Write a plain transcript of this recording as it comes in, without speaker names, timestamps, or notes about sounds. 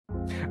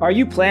Are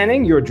you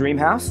planning your dream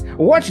house?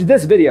 Watch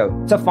this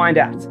video to find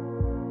out.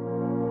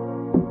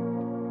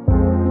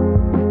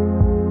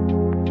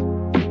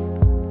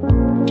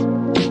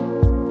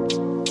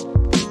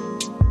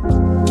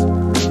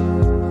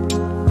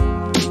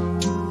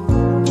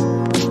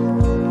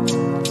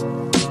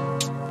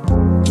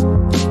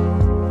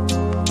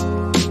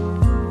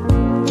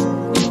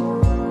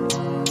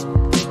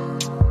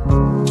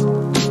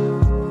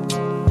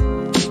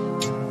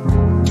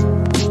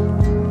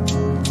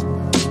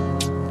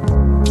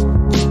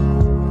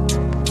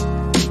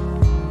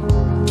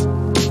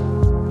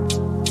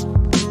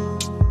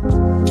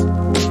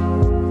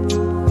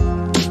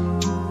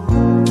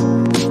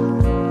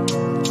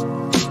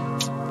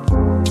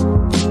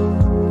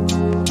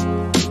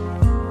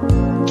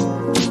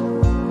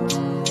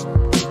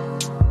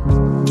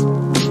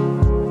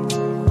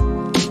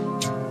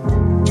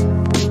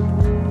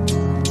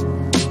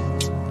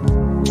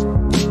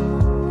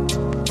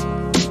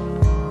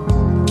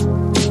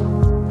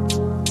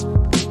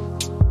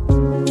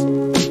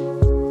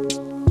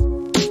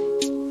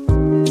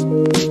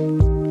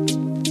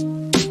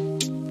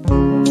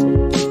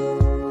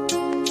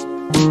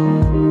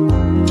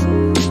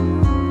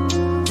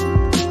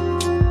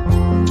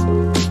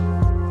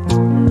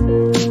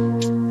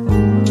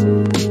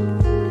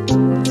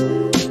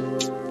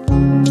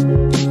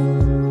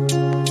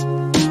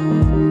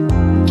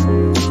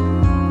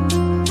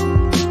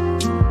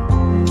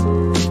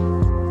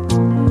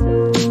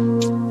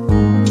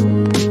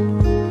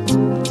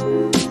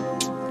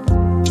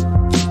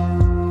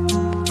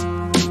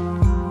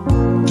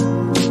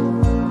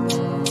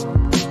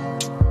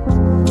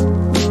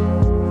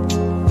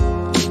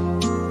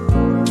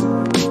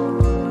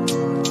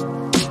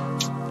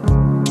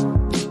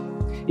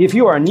 If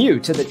you are new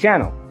to the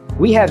channel,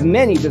 we have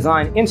many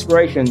design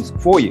inspirations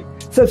for you.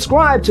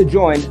 Subscribe to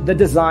join the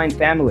design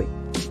family.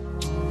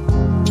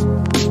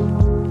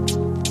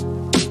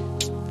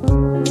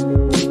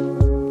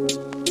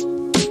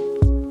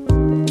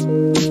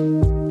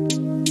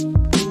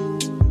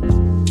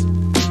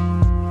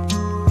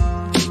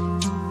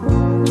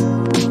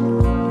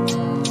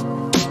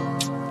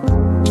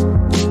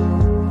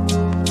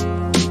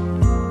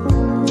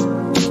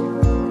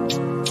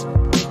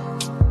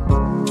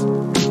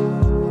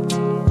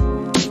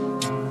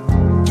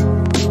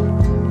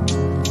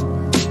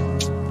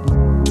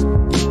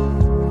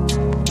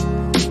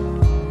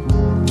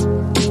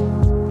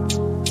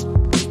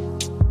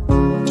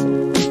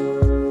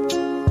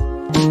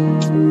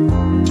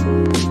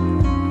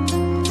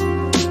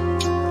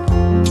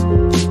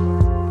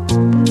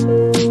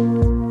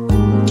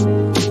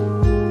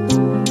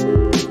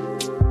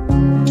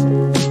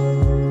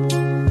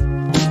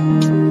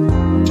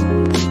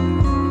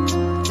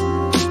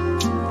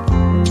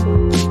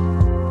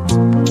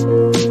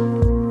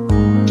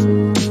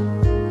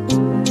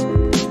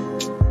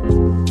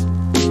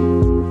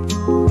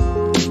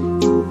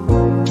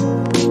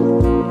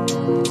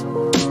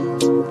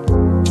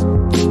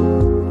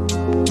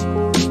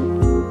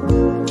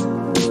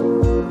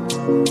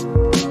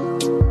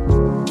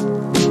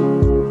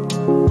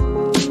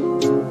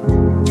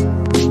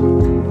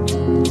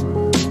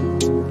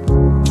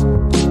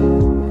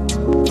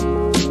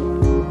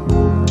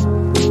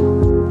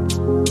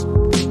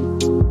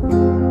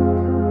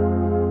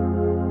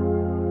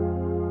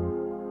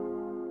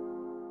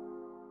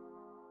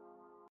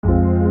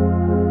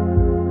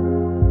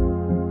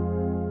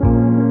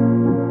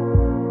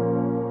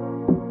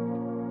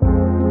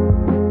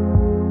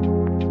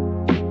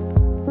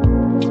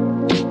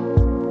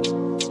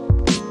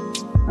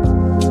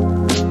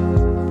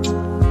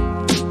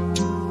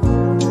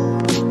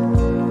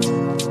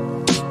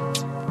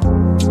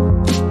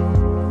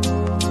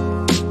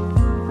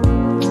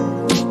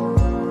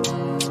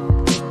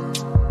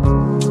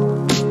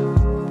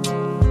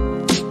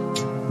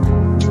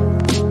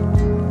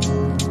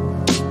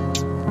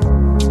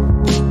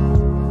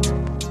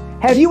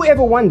 Have you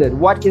ever wondered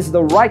what is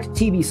the right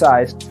TV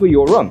size for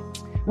your room?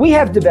 We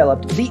have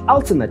developed the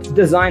ultimate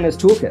designer's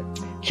toolkit.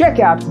 Check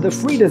out the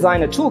free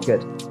designer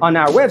toolkit on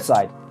our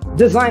website,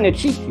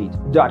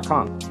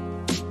 designercheatsheet.com.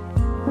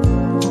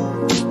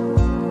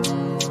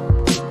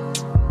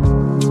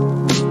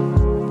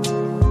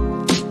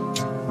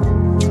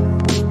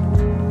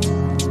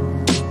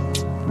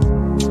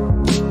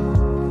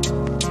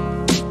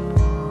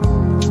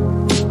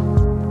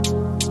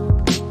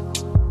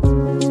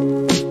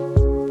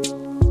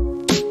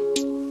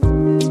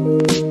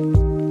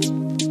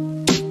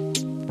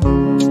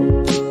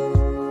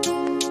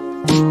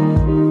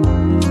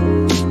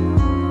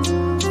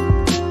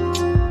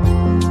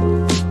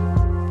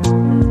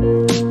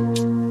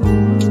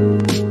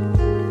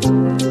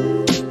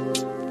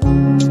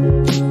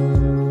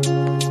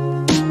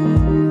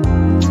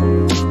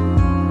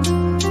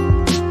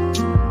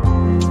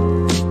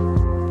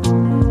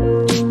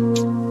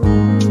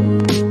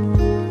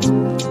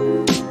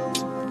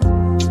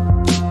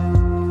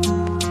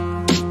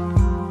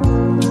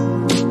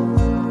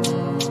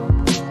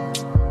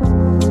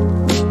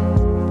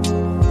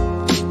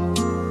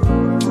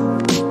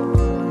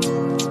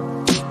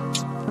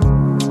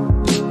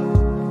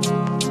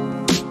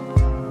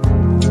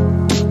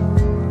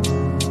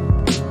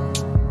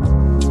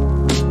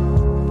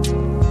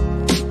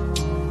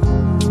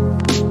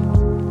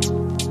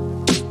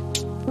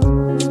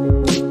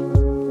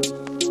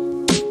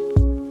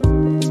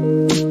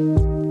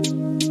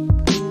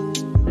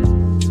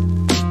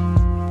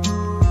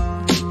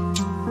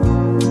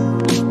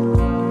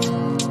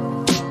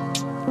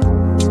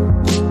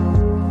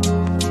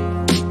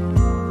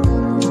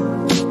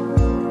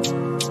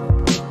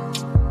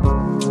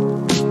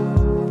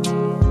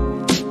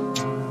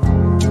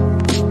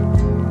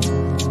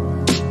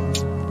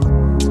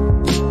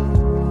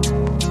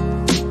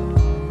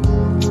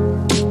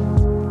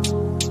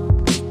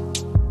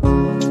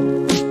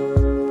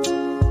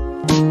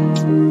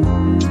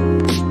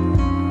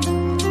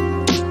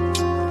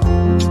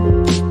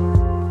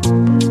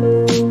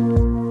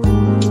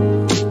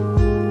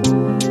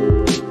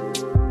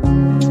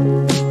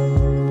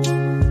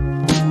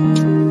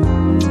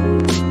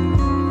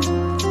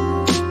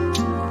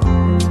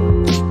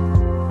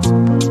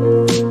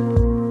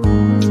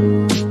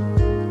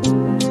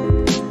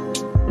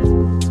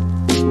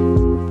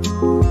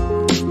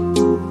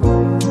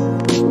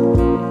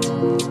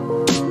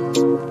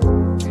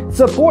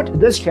 Support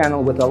this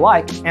channel with a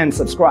like and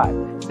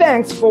subscribe.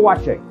 Thanks for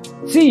watching.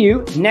 See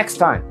you next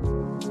time.